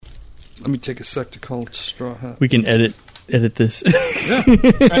Let me take a sec to call Straw Hat. We can edit this. Yeah. All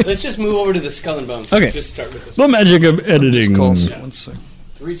right, let's just move over to the Skull and Bones. Okay. Just start with this. The magic of editing. Yeah. 1 sec.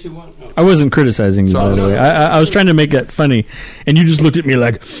 3, 2, 1. Oh. I wasn't criticizing you, by the way. I was trying to make that funny, and you just looked at me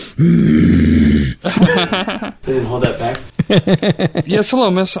like... Didn't hold that back. Yes,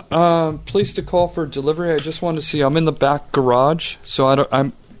 hello, miss. Please to call for delivery. I just wanted to see. I'm in the back garage, so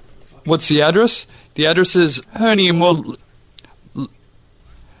I'm... What's the address? The address is...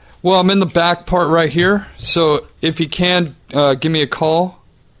 Well, I'm in the back part right here, so if you can, give me a call.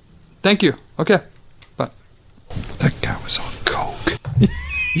 Thank you. Okay. Bye. That guy was on coke.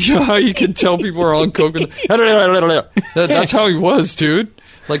 Yeah, you can tell people are on coke. That's how he was, dude.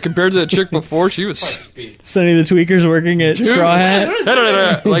 Like, compared to the chick before, she was... Sonny the Tweaker's working at Straw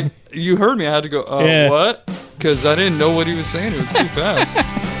Hat. Like, you heard me. I had to go, yeah. What? Because I didn't know what he was saying. It was too fast.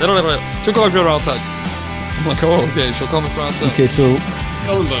 She'll call me from outside. I'm like, oh, okay. She'll call me from outside. Okay, so...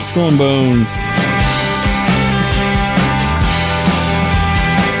 Skull and Bones. Skull and Bones.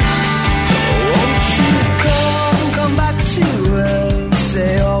 Won't you come back to us?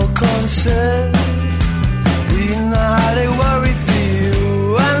 Say all concerned. We know how they worry for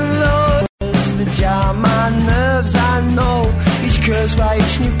you. And those that jar my nerves, I know. Each curse by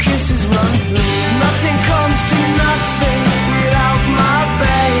each new kiss is run through. Nothing comes to nothing without my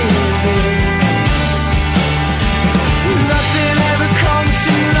baby. Nothing ever comes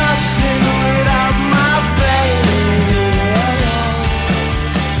to nothing without my baby.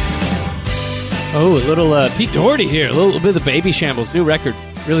 Oh, a little Pete Doherty here. A little bit of the Baby Shambles. New record.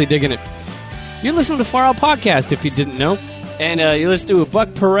 Really digging it. You're listening to Far Out Podcast, if you didn't know. And you listen to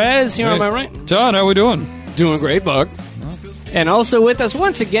Buck Perez here, am I right? John, how we doing? Doing great, Buck. And also with us,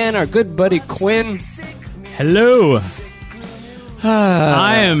 once again, our good buddy Quinn. Hello.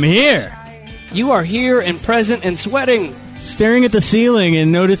 I am here. You are here and present and sweating. Staring at the ceiling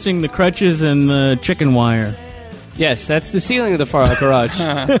and noticing the crutches and the chicken wire. Yes, that's the ceiling of the Far Out Garage.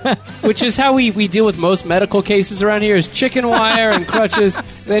 Which is how we deal with most medical cases around here, is chicken wire and crutches.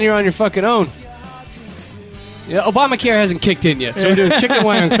 Then you're on your fucking own. Yeah, Obamacare hasn't kicked in yet, so we're doing chicken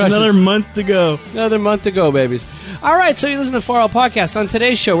wire and crutches. Another month to go. Another month to go, babies. All right, so you listen to Far Out Podcast. On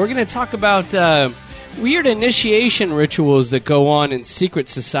today's show, we're going to talk about weird initiation rituals that go on in secret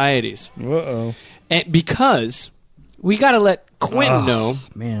societies. Uh-oh. And because we got to let Quinn know...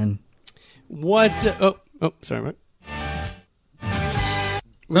 Man. What... sorry, Mark.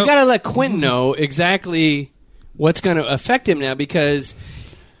 We got to let Quinn know exactly what's going to affect him now, because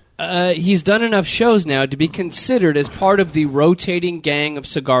he's done enough shows now to be considered as part of the rotating gang of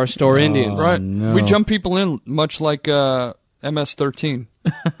cigar store Indians. Right. No. We jump people in much like MS-13.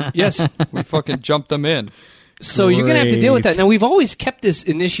 Yes. We fucking jump them in. So you're going to have to deal with that. Now, we've always kept this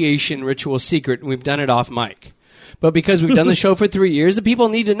initiation ritual secret, and we've done it off mic. But because we've done the show for 3 years, the people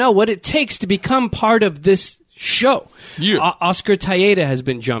need to know what it takes to become part of this show. Yeah. Oscar Tayeda has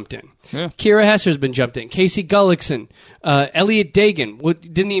been jumped in. Yeah. Kira Hesser's been jumped in. Casey Gullickson. Elliot Dagan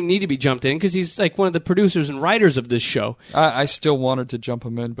didn't even need to be jumped in because he's like one of the producers and writers of this show. I still wanted to jump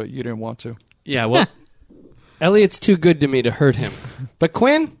him in, but you didn't want to. Yeah, well, Elliot's too good to me to hurt him. But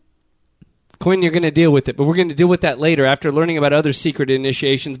Quinn, you're going to deal with it. But we're going to deal with that later after learning about other secret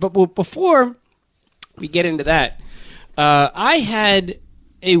initiations. But before we get into that, I had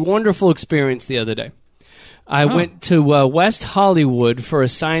a wonderful experience the other day. I went to West Hollywood for a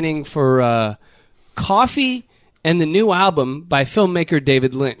signing for Coffee and the new album by filmmaker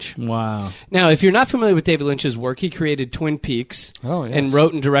David Lynch. Wow. Now, if you're not familiar with David Lynch's work, he created Twin Peaks and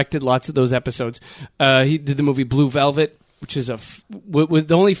wrote and directed lots of those episodes. He did the movie Blue Velvet, which is was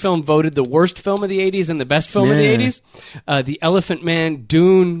the only film voted the worst film of the 80s and the best film of the 80s. The Elephant Man,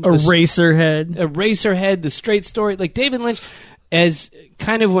 Dune. Eraserhead, The Straight Story. Like, David Lynch, as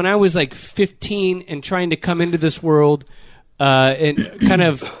kind of when I was like 15 and trying to come into this world, and kind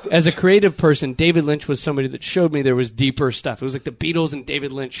of as a creative person, David Lynch was somebody that showed me there was deeper stuff. It was like the Beatles and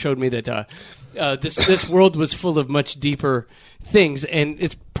David Lynch showed me that this world was full of much deeper things, and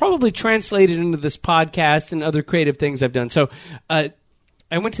it's probably translated into this podcast and other creative things I've done. So I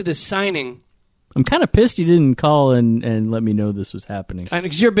went to this signing. I'm kind of pissed you didn't call and let me know this was happening.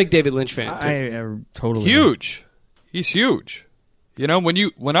 Because you're a big David Lynch fan. I totally huge. He's huge. You know,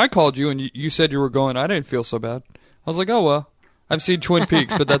 when I called you and you said you were going, I didn't feel so bad. I was like, oh, well, I've seen Twin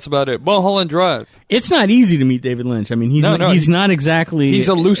Peaks, but that's about it. Mulholland Drive. It's not easy to meet David Lynch. I mean, he's not exactly he's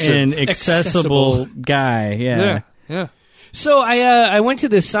elusive. An accessible guy. Yeah. So I went to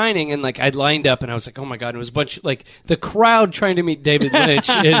this signing, and like I'd lined up, and I was like, oh my god, it was a bunch like the crowd trying to meet David Lynch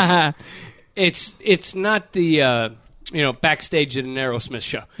is it's not the backstage at an Aerosmith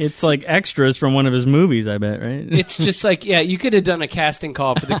show. It's like extras from one of his movies, I bet, right? It's just like, you could have done a casting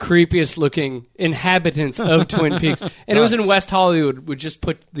call for the creepiest looking inhabitants of Twin Peaks. And it was in West Hollywood, would just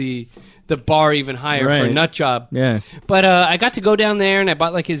put the bar even higher for a nut job. Yeah. But I got to go down there and I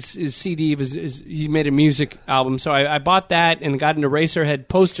bought like his CD of he made a music album. So I bought that and got an Eraserhead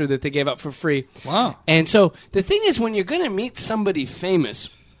poster that they gave out for free. Wow. And so the thing is, when you're going to meet somebody famous,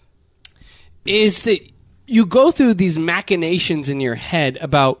 is that you go through these machinations in your head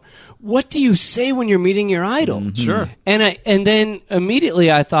about what do you say when you're meeting your idol. Mm-hmm. Sure. And then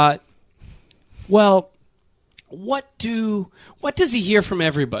immediately I thought, well, what does he hear from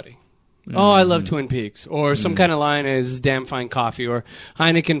everybody? Oh, I love Twin Peaks. Or some kind of line is damn fine coffee. Or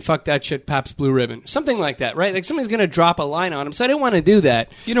Heineken, fuck that shit, Pabst Blue Ribbon. Something like that, right? Like somebody's going to drop a line on him. So I didn't want to do that.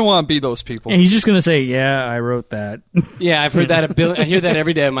 You don't want to be those people. And he's just going to say, yeah, I wrote that. Yeah, I've heard that I hear that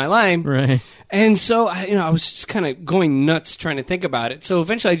every day of my life. Right. And so, I was just kind of going nuts trying to think about it. So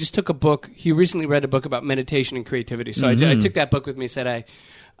eventually I just took a book. He recently read a book about meditation and creativity. So I took that book with me, said,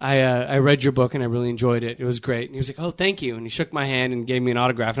 I read your book and I really enjoyed it. It was great. And he was like, oh, thank you. And he shook my hand and gave me an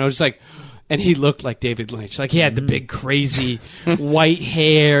autograph. And I was just like... And he looked like David Lynch. Like, he had the big, crazy white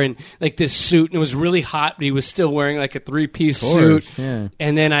hair and, like, this suit. And it was really hot, but he was still wearing, like, a three-piece suit. Yeah.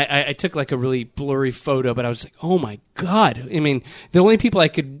 And then I took, like, a really blurry photo, but I was like, oh, my God. I mean, the only people I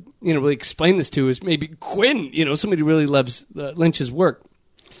could, really explain this to is maybe Quinn, somebody who really loves Lynch's work.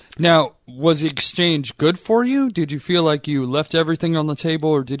 Now, was the exchange good for you? Did you feel like you left everything on the table,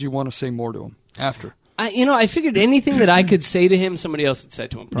 or did you want to say more to him after? I figured anything that I could say to him, somebody else had said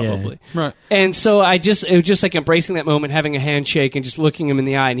to him, probably. Yeah. Right. And so it was just like embracing that moment, having a handshake, and just looking him in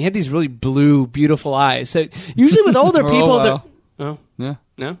the eye. And he had these really blue, beautiful eyes. So usually with older people, wow. Oh, Yeah.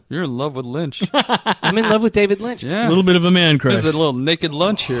 no? You're in love with Lynch. I'm in love with David Lynch. Yeah. A little bit of a man crush. There's a little naked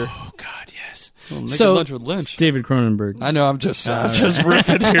lunch here. Oh, God, yes. Naked So- lunch with Lynch. David Cronenberg. I know, I'm just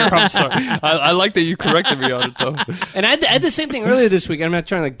riffing here. I'm sorry. I like that you corrected me on it, though. And I had the same thing earlier this week. I'm not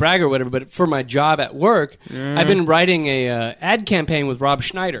trying to like brag or whatever, but for my job at work, I've been writing a ad campaign with Rob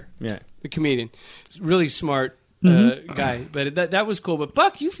Schneider, Yeah. the comedian. Really smart guy. But that was cool. But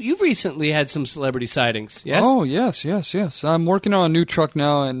Buck, you've recently had some celebrity sightings, yes? Oh, yes. I'm working on a new truck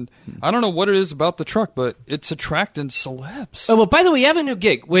now, and I don't know what it is about the truck, but it's attracting celebs. Oh, well, by the way, you have a new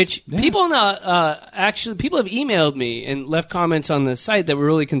gig, which people now people have emailed me and left comments on the site that were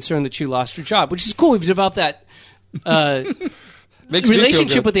really concerned that you lost your job, which is cool. We've developed that Makes me feel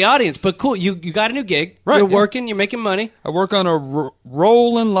relationship good. with the audience. But cool, you got a new gig. Right, You're yeah. working. You're making money. I work on a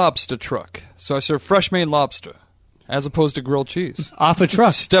rolling lobster truck, so I serve fresh Maine lobster as opposed to grilled cheese. Off a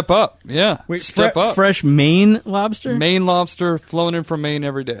truck. Step up, yeah. Wait, Step up. Fresh Maine lobster? Maine lobster flown in from Maine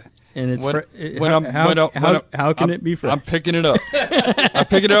every day. And it's how can it be fresh? I'm picking it up. I'm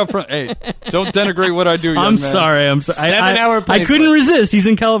picking it up from. Hey, don't denigrate what I do. Young I'm man. sorry. I'm sorry. 7-hour I plane couldn't flight. resist. He's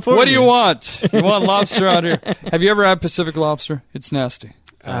in California. What do you want? You want lobster out here? Have you ever had Pacific lobster? It's nasty.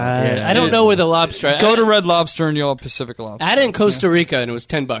 I don't know where the lobster. Go to Red Lobster and you'll have Pacific lobster. I had it in Costa Rica and it was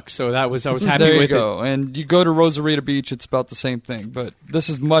 $10, so I was happy There you with go. And you go to Rosarita Beach, it's about the same thing, but this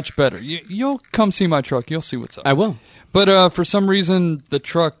is much better. You'll come see my truck. You'll see what's up. I will. But for some reason, the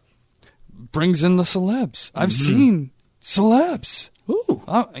truck brings in the celebs. I've seen celebs. Ooh.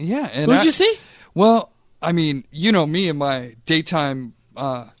 Yeah. And Who'd you see? Well, I mean, you know me and my daytime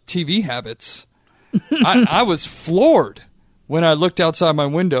TV habits. I was floored when I looked outside my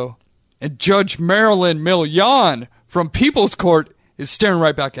window and Judge Marilyn Milian from People's Court is staring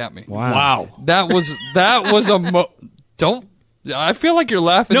right back at me. Wow. That was a don't. I feel like you're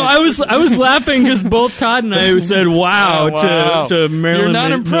laughing. No, I was laughing because both Todd and I said "wow" Wow. to Marilyn. You're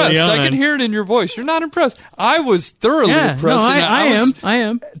not impressed. Milian. I can hear it in your voice. You're not impressed. I was thoroughly Yeah, impressed. no, and I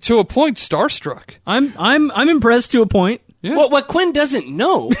am. to a point starstruck. I'm impressed to a point. Yeah. What Quinn doesn't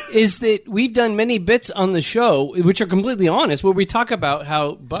know is that we've done many bits on the show, which are completely honest, where we talk about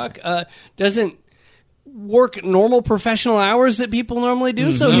how Buck doesn't work normal professional hours that people normally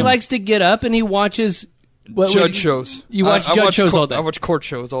do. So he likes to get up and he watches Judge shows. You watch I judge shows all day. I watch court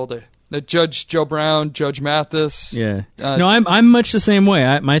shows all day. The Judge Joe Brown, Judge Mathis. Yeah. No, I'm much the same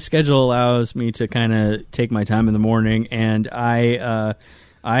way. My schedule allows me to kind of take my time in the morning, and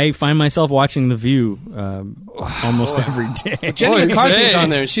I find myself watching The View almost every day. Jenny McCarthy's hey. on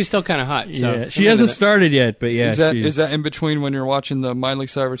there, and she's still kind of hot. So Yeah, she hasn't started yet, but yeah. Is that in between when you're watching the Miley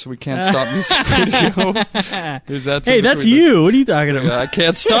Cyrus "We Can't Stop" music video? Is that Hey, in that's between you. What are you talking about? I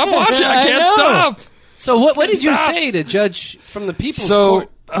can't stop watching. I I can't know. stop. So what did you Stop. say to Judge from the People's Court?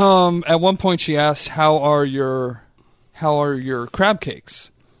 So at one point she asked, "How are your crab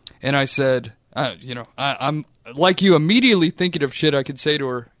cakes?" And I said, I'm like you, immediately thinking of shit I could say to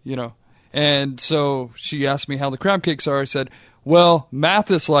her, And so she asked me how the crab cakes are. I said, well,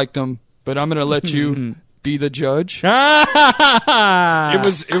 Mathis liked them, but I'm going to let you be the judge. It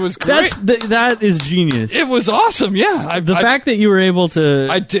was great. That is genius. It was awesome. Yeah. The fact that you were able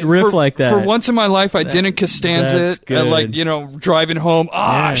to riff like that. For once in my life, I didn't Costanza it. Like, driving home.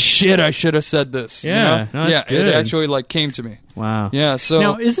 Shit, I should have said this. Yeah. No, that's good. It actually came to me. Wow. Yeah. So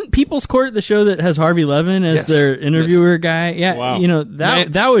now, isn't People's Court the show that has Harvey Levin as their interviewer guy? Yeah. Wow.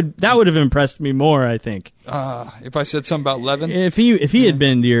 That would have impressed me more, I think. If I said something about Levin, if he had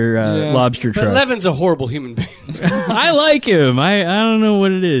been to your lobster truck. But Levin's a horrible human being. I like him. I don't know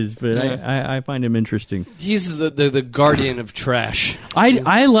what it is, but I find him interesting. He's the guardian of trash.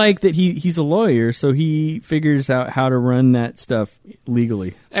 I like that he's a lawyer, so he figures out how to run that stuff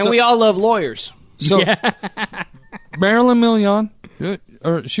legally. And we all love lawyers. So Marilyn Milian,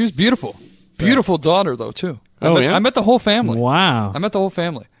 she was beautiful. Beautiful daughter, though, too. I met the whole family. Wow. I met the whole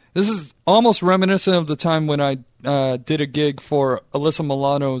family. This is almost reminiscent of the time when I did a gig for Alyssa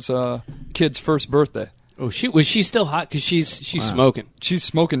Milano's kid's first birthday. Oh, was she still hot? Because she's smoking. She's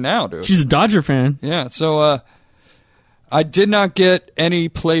smoking now, dude. She's a Dodger fan. Yeah, so I did not get any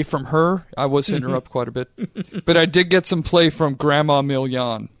play from her. I was hitting her up quite a bit. But I did get some play from Grandma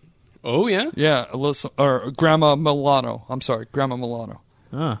Milian. Oh, yeah? Yeah, Grandma Milano. I'm sorry, Grandma Milano.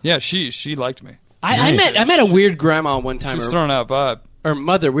 Yeah, she liked me. I met a weird grandma one time. She was throwing out a vibe. Or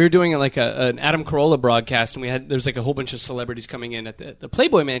mother. We were doing like an Adam Carolla broadcast, and there's like a whole bunch of celebrities coming in at the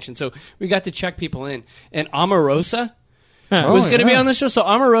Playboy Mansion. So we got to check people in. And Omarosa was going to be on the show. So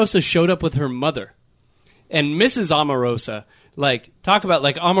Omarosa showed up with her mother. And Mrs. Omarosa, talk about,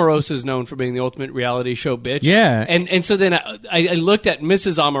 Omarosa is known for being the ultimate reality show bitch. Yeah. And so then I looked at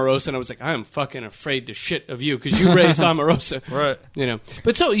Mrs. Omarosa, and I was like, I am fucking afraid to shit of you, because you raised Omarosa. Right.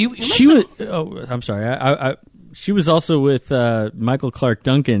 But so you she was... Oh, I'm sorry. She was also with Michael Clark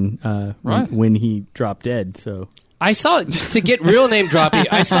Duncan when he dropped dead. So I saw, to get real name droppy,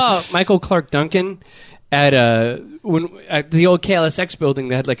 I saw Michael Clark Duncan at the old KLSX building.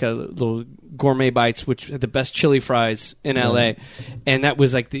 They had like a little Gourmet Bites, which had the best chili fries in LA, and that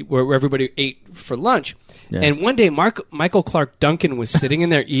was like where everybody ate for lunch. Yeah. And one day, Michael Clark Duncan was sitting in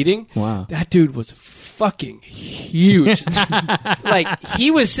there eating. Wow, that dude was fucking huge. He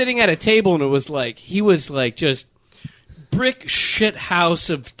was sitting at a table, and it was he was just brick shit house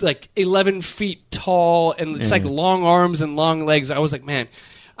of 11 feet tall, and it's long arms and long legs. I was like, man,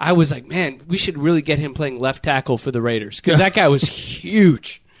 we should really get him playing left tackle for the Raiders, because that guy was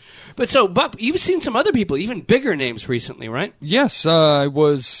huge. But you've seen some other people, even bigger names recently, right? Yes, I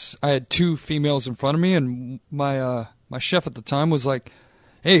had two females in front of me, and my chef at the time was like,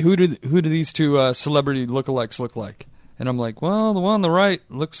 "Hey, who do these two celebrity lookalikes look like?" And I'm like, "Well, the one on the right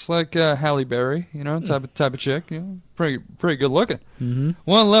looks like Halle Berry, type of chick, pretty good looking. Mm-hmm.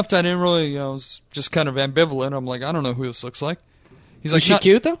 One on the left, I didn't really, was just kind of ambivalent. I'm like, I don't know who this looks like." He's like, "Is she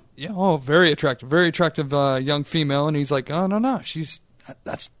cute though?" Yeah, very attractive young female. And he's like, "Oh no,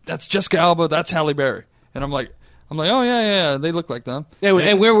 that's Jessica Alba, that's Halle Berry." And I'm like, "Oh yeah, they look like them." Yeah,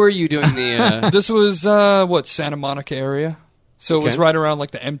 and where were you doing the? This was Santa Monica area, so it was right around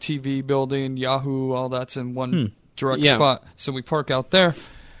the MTV building, Yahoo, all that's in one direct spot. So we park out there,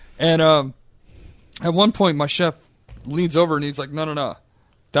 and at one point my chef leans over and he's like, "No,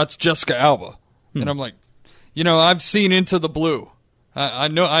 that's Jessica Alba," and I'm like, I've seen Into the Blue. I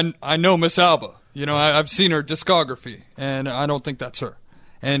know Miss Alba. I've seen her discography, and I don't think that's her.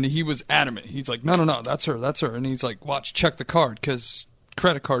 And he was adamant. He's like, no, that's her. And he's like, watch, check the card, because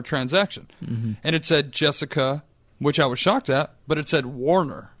credit card transaction. Mm-hmm. And it said Jessica, which I was shocked at, but it said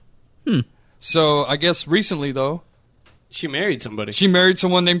Warner. So I guess recently, though, she married somebody. She married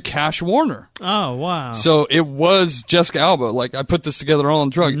someone named Cash Warner. Oh, wow. So it was Jessica Alba. I put this together all in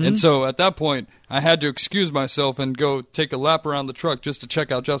the truck. Mm-hmm. And so at that point, I had to excuse myself and go take a lap around the truck just to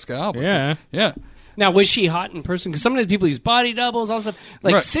check out Jessica Alba. Yeah. Now, was she hot in person? Because some of the people use body doubles, all stuff.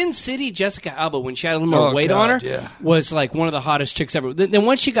 Sin City Jessica Alba, when she had a little more weight on her, was one of the hottest chicks ever. Then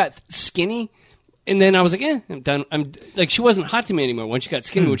once she got skinny, and then I was like, I'm done. She wasn't hot to me anymore once she got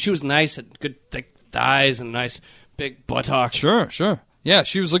skinny, when she was nice, had good thick thighs and nice big buttocks. Sure. Yeah,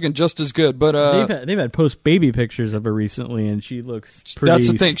 she was looking just as good, but they've had post-baby pictures of her recently, and she looks pretty.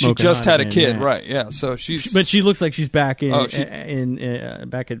 That's the thing. She just had a kid, yeah. Right? Yeah. So but she looks like she's back in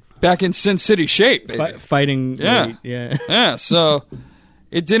back in Sin City shape, baby. Fighting. Yeah. Weight. Yeah. Yeah. So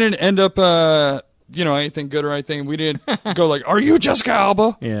it didn't end up, anything good or anything. We didn't go like, "Are you Jessica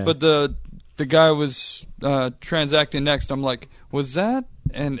Alba?" Yeah. But the guy was transacting next. I'm like, "Was that?"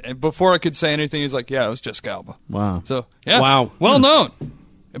 And before I could say anything, he's like, "Yeah, it was Jessica Alba." Wow. So, yeah. Wow. Well known.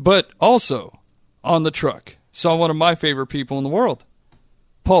 But also, on the truck, saw one of my favorite people in the world,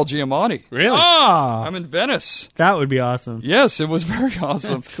 Paul Giamatti. Really? Oh, I'm in Venice. that would be awesome. Yes, it was very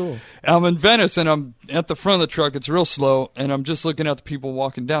awesome. That's cool. I'm in Venice, and I'm at the front of the truck. It's real slow, and I'm just looking at the people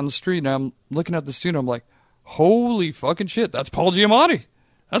walking down the street, and I'm looking at the student. I'm like, holy fucking shit, that's Paul Giamatti.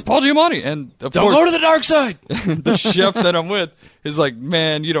 That's Paul Giamatti. And of Don't course, go to the dark side. the chef that I'm with is like,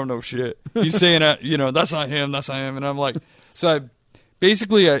 man, you don't know shit. He's saying, that's not him, that's not him. And I'm like, so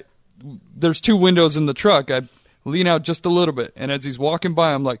there's 2 windows in the truck. I lean out just a little bit. And as he's walking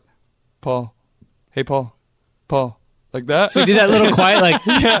by, I'm like, Paul, hey, Paul, like that. So you did that little quiet, like,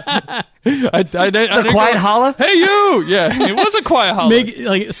 yeah. I didn't quiet go, holla? Hey, you! Yeah, it was a quiet holla. Make it,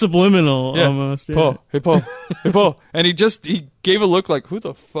 like subliminal Yeah. almost. Yeah. Paul, hey, Paul, hey, Paul. And he gave a look like, who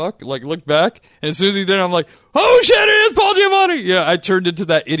the fuck? Like, looked back. And as soon as he did, I'm like, oh shit, it is Paul Giamatti. Yeah, I turned into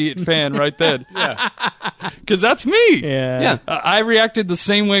that idiot fan right then. yeah. Because that's me. Yeah. I reacted the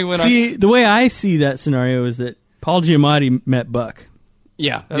same way when See, the way I see that scenario is that Paul Giamatti met Buck.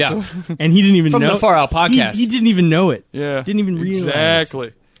 Yeah, And he didn't even From know the Far Out podcast. He didn't even know it. Yeah. Didn't even realize.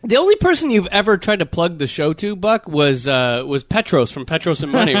 Exactly. The only person you've ever tried to plug the show to, Buck, was Petros from Petros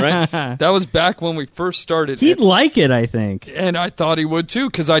and Money, right? That was back when we first started. He'd like it, I think. And I thought he would too,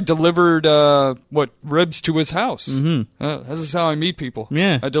 because I delivered ribs to his house. Mm-hmm. This is how I meet people.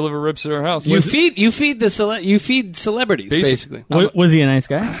 Yeah. I deliver ribs to their house. You feed celebrities, basically. Was he a nice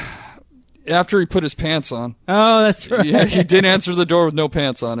guy? After he put his pants on. Oh, that's right. Yeah, he did answer the door with no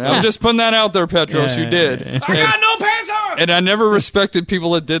pants on. I'm just putting that out there, Petros. Yeah, You did. yeah. I got no pants on! And I never respected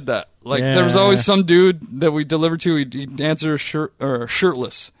people that did that. Like, there was always some dude that we delivered to, he'd answer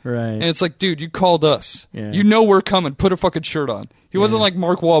shirtless. Right. And it's like, dude, you called us. Yeah. You know we're coming. Put a fucking shirt on. He wasn't like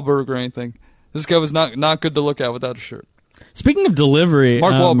Mark Wahlberg or anything. This guy was not good to look at without a shirt. Speaking of delivery...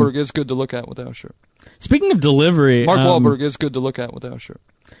 Mark Wahlberg is good to look at without a shirt. Speaking of delivery... Mark Wahlberg is good to look at without a shirt.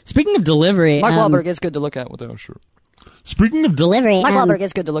 Speaking of delivery... Mark Wahlberg is good to look at without a shirt. Speaking of delivery, Mark Wahlberg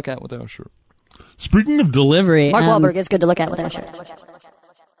is good to look at without a shirt. Speaking of delivery... Mark Wahlberg is good to look at without a shirt.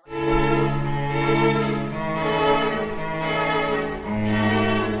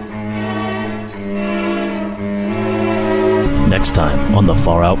 Next time on the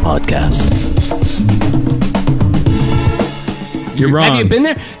Far Out Podcast. You're wrong. Have you been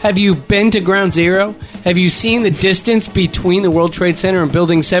there? Have you been to Ground Zero? Have you seen the distance between the World Trade Center and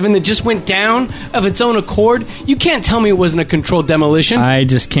Building 7 that just went down of its own accord? You can't tell me it wasn't a controlled demolition. I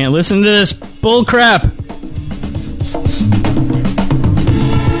just can't listen to this bull crap.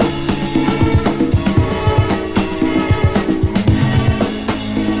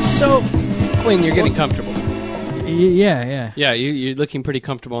 So, Quinn, you're getting comfortable. Yeah. Yeah, you're looking pretty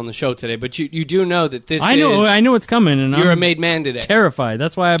comfortable on the show today, but you do know that this I know what's coming, and you're I'm a made man today. terrified.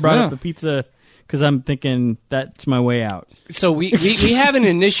 That's why I brought up the pizza, because I'm thinking that's my way out. So we have an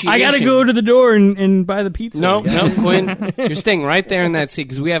initiation. I got to go to the door and buy the pizza. No, Quinn, you're staying right there in that seat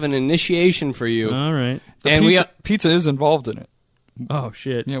because we have an initiation for you. All right. And pizza is involved in it. Oh,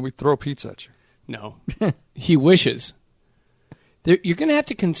 shit. Yeah, we throw pizza at you. No. He wishes. You're going to have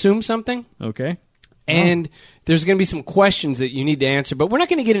to consume something. Okay. And there's going to be some questions that you need to answer, but we're not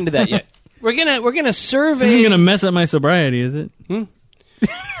going to get into that yet. We're gonna survey. This isn't going to mess up my sobriety, is it?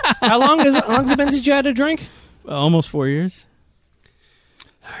 How long has it been since you had a drink? Almost 4 years.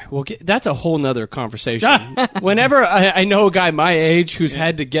 Well, that's a whole nother conversation. Whenever I know a guy my age who's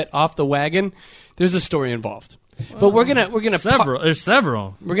had to get off the wagon, there's a story involved. But we're gonna There's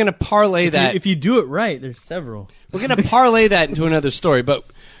several. We're gonna parlay that. If you do it right, there's several. We're gonna parlay that into another story. But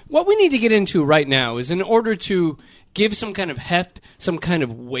what we need to get into right now is, in order to give some kind of heft, some kind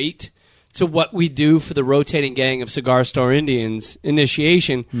of weight to what we do for the rotating gang of Cigar Store Indians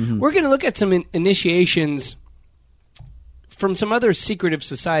initiation, we're going to look at some initiations from some other secretive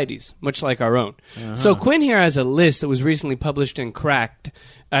societies, much like our own. So Quinn here has a list that was recently published in Cracked.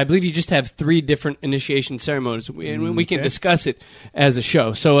 I believe you just have 3 different initiation ceremonies, and we can discuss it as a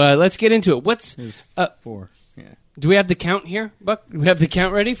show. So let's get into it. What's 4? Yeah. Do we have the count here, Buck? Do we have the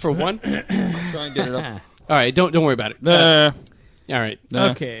count ready for 1? I'll try and get it up. All right, don't worry about it. All right.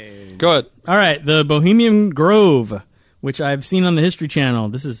 Okay. Go ahead. All right, the Bohemian Grove, which I've seen on the History Channel.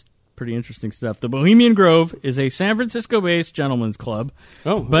 This is pretty interesting stuff. The Bohemian Grove is a San Francisco-based gentleman's club,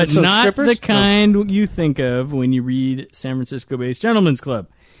 but so not strippers? the kind you think of when you read San Francisco-based gentleman's club.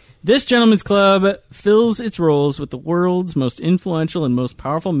 This gentleman's club fills its roles with the world's most influential and most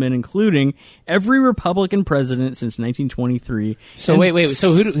powerful men, including every Republican president since 1923. So wait.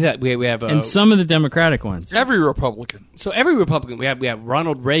 So who do we have? And some of the Democratic ones. Every Republican. So every Republican, we have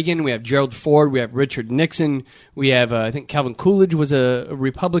Ronald Reagan, we have Gerald Ford, we have Richard Nixon, we have I think Calvin Coolidge was a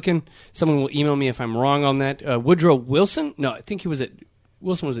Republican. Someone will email me if I'm wrong on that. Woodrow Wilson? No, I think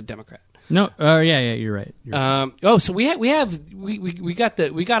Wilson was a Democrat. No, yeah, you're right. So we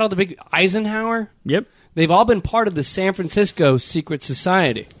got all the big Eisenhower. Yep. They've all been part of the San Francisco secret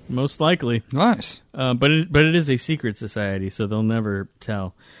society. Most likely. Nice. But it is a secret society, so they'll never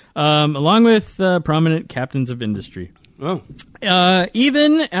tell. Along with prominent captains of industry. Oh.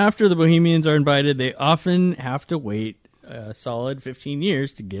 Even after the Bohemians are invited, they often have to wait a solid 15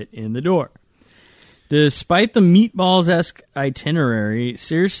 years to get in the door. Despite the Meatballs-esque itinerary,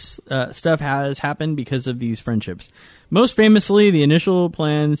 serious stuff has happened because of these friendships. Most famously, the initial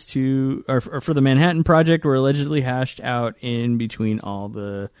plans for the Manhattan Project were allegedly hashed out in between all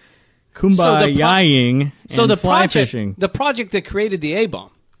the kumbayaing and fly fishing. The project that created the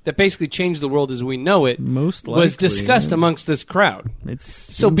A-bomb, that basically changed the world as we know it, most likely, was discussed amongst this crowd.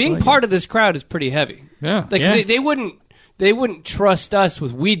 So being part of this crowd is pretty heavy. Yeah. They wouldn't trust us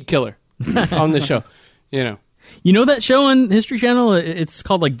with Weed Killer on the show. You know that show on History Channel? It's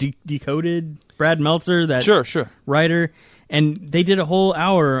called like Decoded. Brad Meltzer, that writer, and they did a whole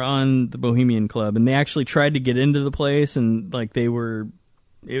hour on the Bohemian Club, and they actually tried to get into the place, and like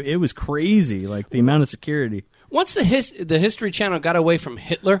it was crazy, like the amount of security. Once the History Channel got away from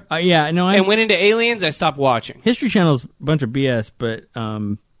Hitler, and went into aliens, I stopped watching. History Channel's a bunch of BS, but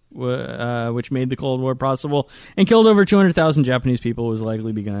which made the Cold War possible and killed over 200,000 Japanese people, was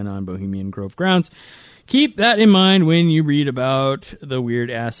likely begun on Bohemian Grove grounds. Keep that in mind when you read about the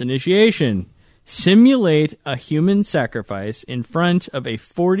weird-ass initiation. Simulate a human sacrifice in front of a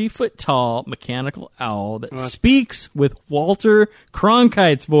 40-foot-tall mechanical owl that speaks with Walter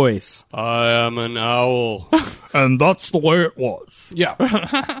Cronkite's voice. I am an owl. And that's the way it was. Yeah.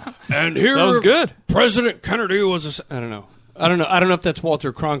 And here... That was good. President Kennedy was I don't know if that's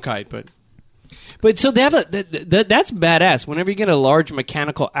Walter Cronkite, but so they have that's badass. Whenever you get a large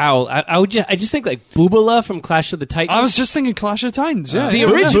mechanical owl, I just think like Boobala from Clash of the Titans. I was just thinking Clash of the Titans. Yeah, the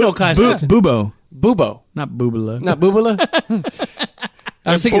original Clash of the Titans. Bubo, not Boobala. Not Boobala.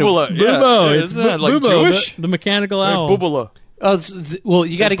 I was thinking Boobala. Bubo. Isn't that like Bubo, Jewish? the mechanical owl. Boobala. Oh, well,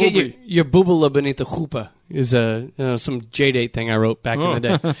 you got to get your Boobala beneath the chuppah is some J-Date thing I wrote back in the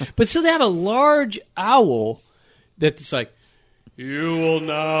day. But so they have a large owl that's like, you will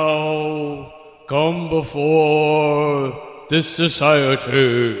now come before this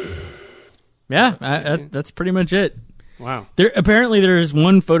society. Yeah, that's pretty much it. Wow. Apparently there's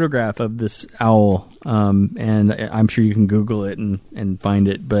one photograph of this owl, and I'm sure you can Google it and find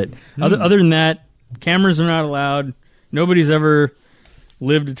it. But other than that, cameras are not allowed. Nobody's ever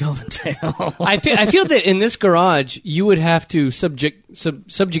lived to tell the tale. I feel that in this garage, you would have to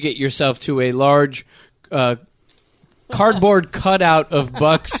subjugate yourself to a large cardboard cutout of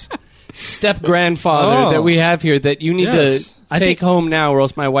Buck's step-grandfather that we have here that you need to take home now, or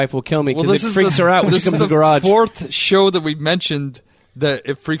else my wife will kill me because it freaks her out when she comes to the garage. This is the fourth show that we mentioned that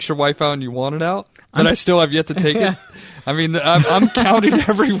it freaks your wife out and you want it out, but I still have yet to take it. I mean, I'm counting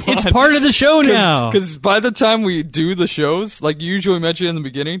everyone. It's part of the show now. Because by the time we do the shows, like you usually mention in the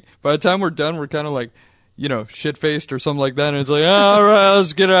beginning, by the time we're done, we're kind of like, shit-faced or something like that, and it's like, all right,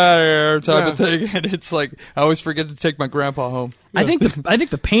 let's get out of here type of thing. And it's like, I always forget to take my grandpa home. I think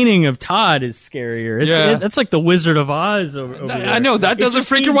the painting of Todd is scarier. That's like the Wizard of Oz over there. I know, that doesn't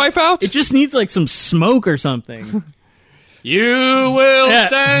freak your wife out? It just needs like some smoke or something. You will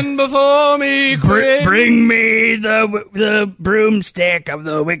stand before me, bring me the broomstick of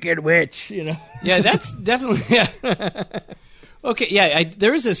the Wicked Witch. Yeah, that's definitely Okay, yeah,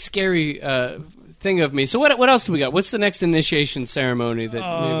 there is a scary thing of me. So what else do we got? What's the next initiation ceremony?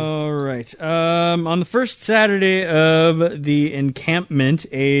 All right. On the first Saturday of the encampment,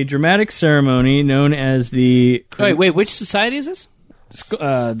 a dramatic ceremony known as the... Wait, which society is this?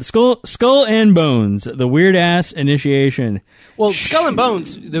 The Skull and Bones, the weird-ass initiation. Well, Skull and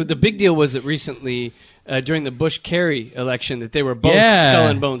Bones, the big deal was that recently, during the Bush-Kerry election, that they were both Skull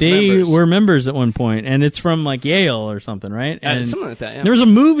and Bones members. They were members at one point, and it's from, like, Yale or something, right? And something like that, yeah. There was a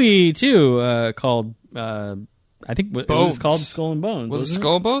movie, too, called, I think it was called Skull and Bones. Was it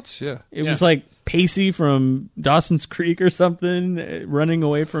Skull and Bones? Yeah. It was like Pacey from Dawson's Creek or something, running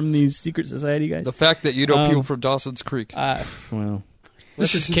away from these secret society guys. The fact that you know people from Dawson's Creek. Well...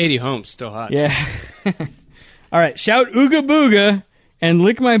 This is Katie Holmes, still hot. Yeah. All right, shout Ooga Booga and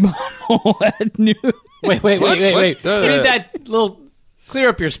lick my bumhole at noon. Wait. I need that little... Clear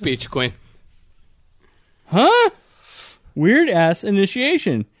up your speech, Quinn. Huh? Weird-ass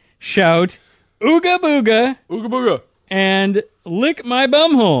initiation. Shout Ooga Booga and lick my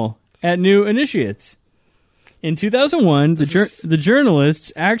bumhole at new initiates. In 2001, the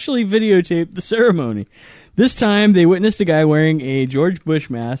journalists actually videotaped the ceremony. This time, they witnessed a guy wearing a George Bush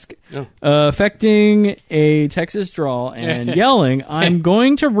mask, affecting a Texas drawl, and yelling, "I'm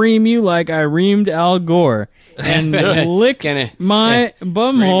going to ream you like I reamed Al Gore, and lick my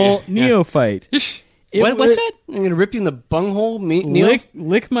bumhole neophyte." What's that? I'm going to rip you in the bunghole,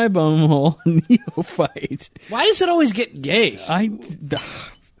 lick my bumhole neophyte. Why does it always get gay?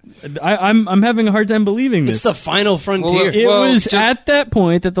 I'm having a hard time believing this. It's the final frontier. It was at that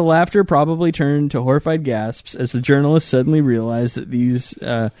point that the laughter probably turned to horrified gasps as the journalist suddenly realized that these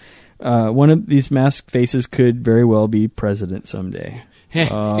one of these masked faces could very well be president someday. You're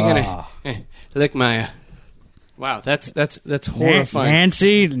gonna lick my. Wow, that's horrifying.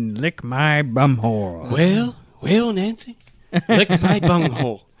 Nancy, lick my bumhole. Well, Nancy, lick my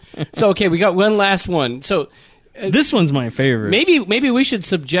bunghole. So okay, we got one last one. So. This one's my favorite. Maybe we should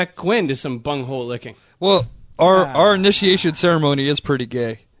subject Quinn to some bunghole licking. Well, our initiation ceremony is pretty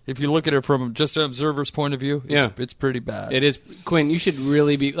gay. If you look at it from just an observer's point of view, it's pretty bad. It is. Quinn, you should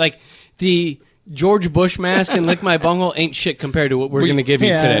really be... Like, the George Bush mask and lick my bunghole ain't shit compared to what we're going to give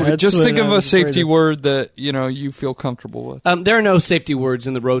you today. Just think of a safety word that, you feel comfortable with. There are no safety words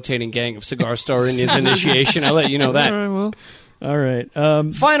in the rotating gang of Cigar Store Indians initiation. I'll let you know that. All right.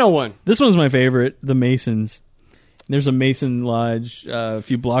 Final one. This one's my favorite, the Masons. There's a Mason Lodge a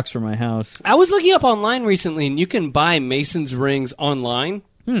few blocks from my house. I was looking up online recently, and you can buy Mason's rings online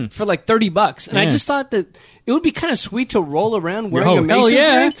for like $30. And I just thought that it would be kind of sweet to roll around wearing a Mason's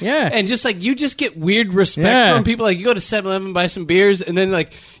ring. Yeah. And just like, you just get weird respect from people. Like, you go to 7-Eleven, buy some beers, and then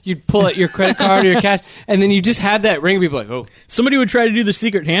like, you'd pull out your credit card or your cash, and then you just have that ring, and people are like, oh. Somebody would try to do the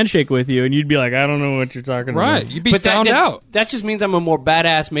secret handshake with you, and you'd be like, I don't know what you're talking about. Right. You'd be found out. That just means I'm a more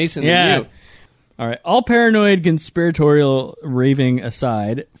badass Mason than you. All right. All paranoid conspiratorial raving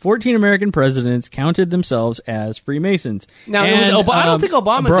aside, 14 American presidents counted themselves as Freemasons. Now, I don't think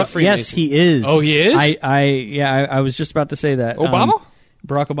Obama's a Freemason. Yes, he is. Oh, he is? I was just about to say that. Obama?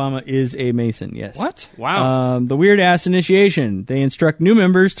 Barack Obama is a Mason, yes. What? Wow. The weird-ass initiation. They instruct new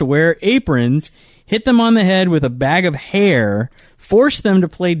members to wear aprons, hit them on the head with a bag of hair, force them to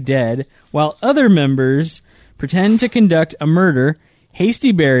play dead, while other members pretend to conduct a murder,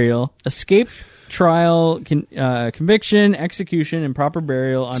 hasty burial, escape trial, conviction, execution, and proper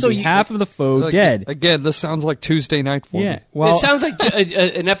burial on behalf of the foe dead. Again, this sounds like Tuesday night for me. Well, it sounds like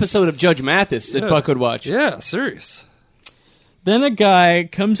an episode of Judge Mathis that Buck would watch. Yeah, serious. Then a guy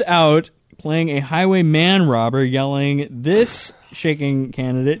comes out playing a highway man robber yelling, "This shaking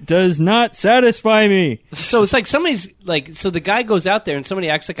candidate does not satisfy me." So it's like somebody's like, so the guy goes out there and somebody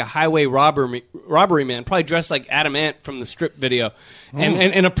acts like a highway robbery man, probably dressed like Adam Ant from the Strip video,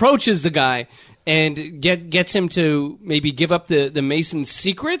 and approaches the guy and gets him to maybe give up the Mason's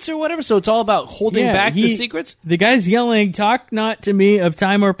secrets or whatever. So it's all about holding back the secrets? The guy's yelling, "Talk not to me of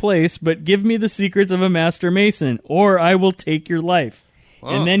time or place, but give me the secrets of a master Mason, or I will take your life."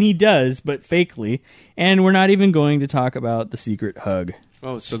 And then he does, but fakely. And we're not even going to talk about the secret hug.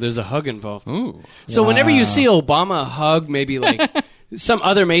 Oh, so there's a hug involved. Ooh. So whenever you see Obama hug, maybe like some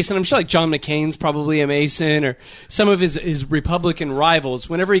other Mason, I'm sure like John McCain's probably a Mason, or some of his Republican rivals,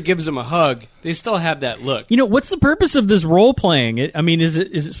 whenever he gives them a hug, they still have that look. What's the purpose of this role playing? Is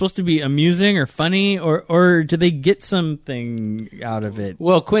it supposed to be amusing or funny, or do they get something out of it?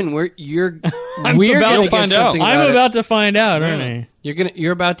 Well, Quinn, we're I'm about to find out, aren't I?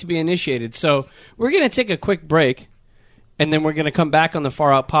 You're about to be initiated. So we're gonna take a quick break, and then we're gonna come back on the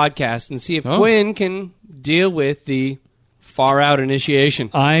Far Out podcast and see if Quinn can deal with the Far Out initiation.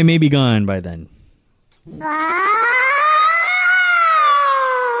 I may be gone by then.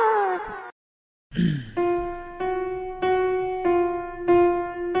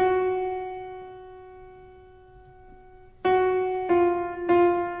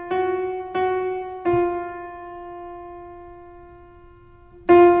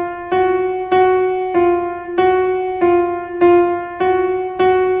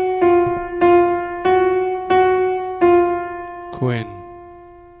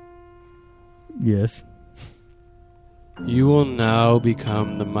 Yes. You will now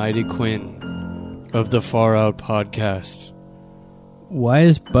become the mighty Quinn of the Far Out podcast. Why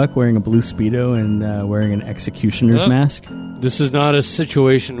is Buck wearing a blue Speedo and wearing an executioner's mask? This is not a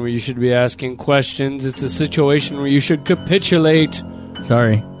situation where you should be asking questions. It's a situation where you should capitulate.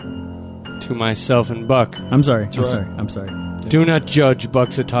 Sorry. To myself and Buck. I'm sorry. I'm sorry. Do not judge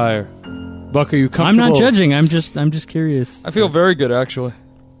Buck's attire. Buck, are you comfortable? I'm not judging. I'm just curious. I feel very good, actually.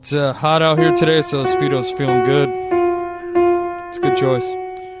 It's hot out here today, so the Speedo's feeling good. It's a good choice.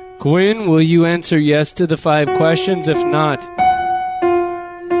 Quinn, will you answer yes to the 5 questions? If not,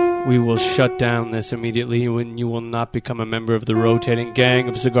 we will shut down this immediately, and you will not become a member of the rotating gang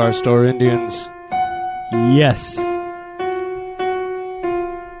of Cigar Store Indians. Yes.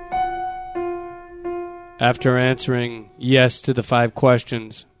 After answering yes to the 5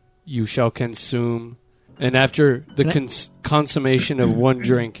 questions, you shall consume. And after the consummation of 1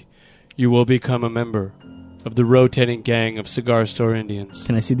 drink, you will become a member of the rotating gang of Cigar Store Indians.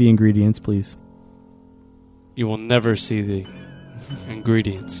 Can I see the ingredients, please? You will never see the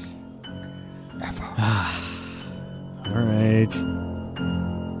ingredients. All right.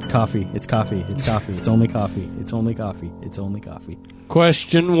 It's coffee. It's coffee. It's coffee. It's only coffee. It's only coffee. It's only coffee.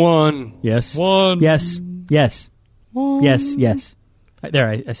 Question 1. Yes. 1. Yes. Yes. 1. Yes. Yes.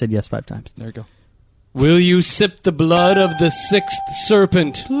 There, I said yes 5 times. There you go. Will you sip the blood of the 6th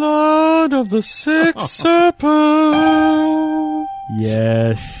serpent? Blood of the 6th serpent.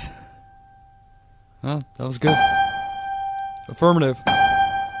 Yes. Huh, that was good. Affirmative.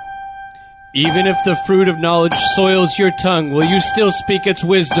 Even if the fruit of knowledge soils your tongue, will you still speak its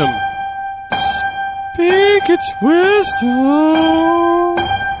wisdom? Speak its wisdom.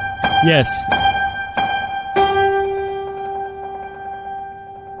 Yes.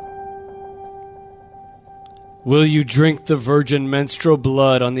 Will you drink the virgin menstrual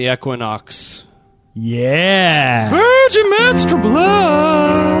blood on the equinox? Yeah. Virgin menstrual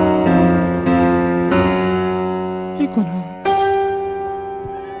blood. Equinox.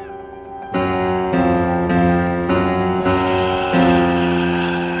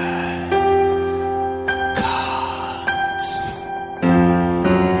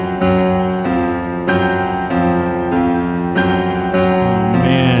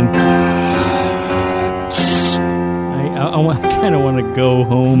 I kind of want to go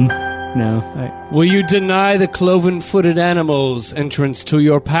home now. Will you deny the cloven-footed animals entrance to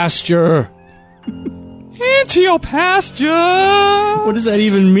your pasture? Into your pasture. What does that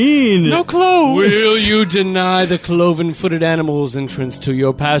even mean? No clothes. Will you deny the cloven-footed animals entrance to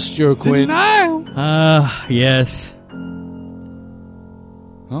your pasture, Quinn? Denial. Yes.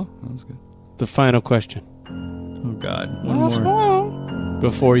 Oh, that was good. The final question. Oh, God. One more.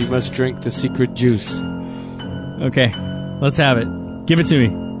 Before you must drink the secret juice. Okay. Let's have it. Give it to me.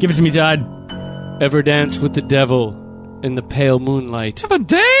 Give it to me, Todd. Ever dance with the devil in the pale moonlight? Have a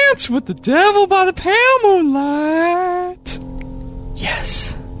dance with the devil by the pale moonlight.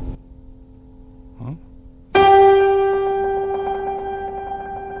 Yes. Huh?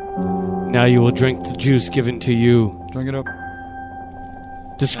 Now you will drink the juice given to you. Drink it up.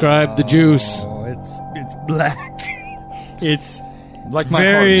 Describe the juice. Oh, it's black. It's like my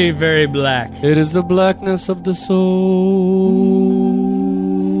very, heart. very black. It is the blackness of the soul.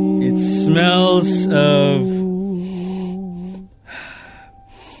 It smells of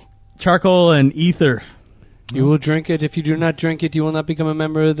charcoal and ether. You will drink it. If you do not drink it, you will not become a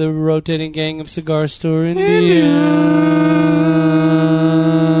member of the rotating gang of Cigar Store Indians.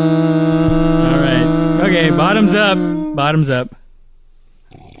 All right. Okay, bottoms up. Bottoms up.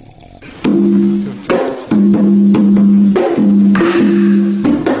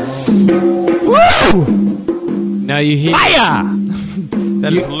 Woo! Now you hear Fire!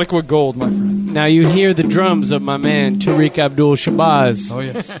 That is liquid gold, my friend. Now you hear the drums of my man Tariq Abdul Shabazz. Oh,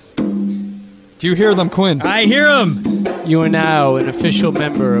 yes. Do you hear them, Quinn? I hear them. You are now an official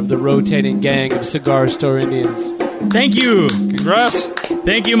member of the rotating gang of Cigar Store Indians. Thank you. Congrats.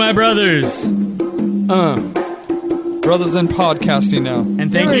 Thank you, my brothers. Brothers in podcasting now.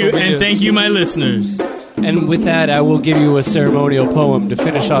 And thank you, my listeners. And with that, I will give you a ceremonial poem to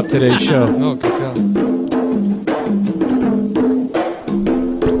finish off today's show. Oh, good God.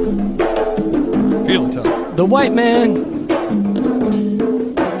 Feel it, Todd. The white man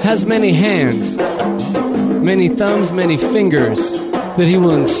has many hands, many thumbs, many fingers that he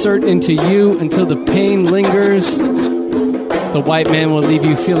will insert into you until the pain lingers. The white man will leave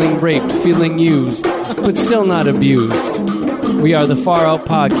you feeling raped, feeling used, but still not abused. We are the Far Out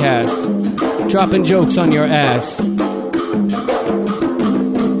Podcast, dropping jokes on your ass.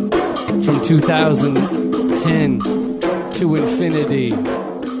 From 2010 to infinity.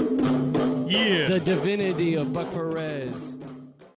 Yeah. The divinity of Buck Perez.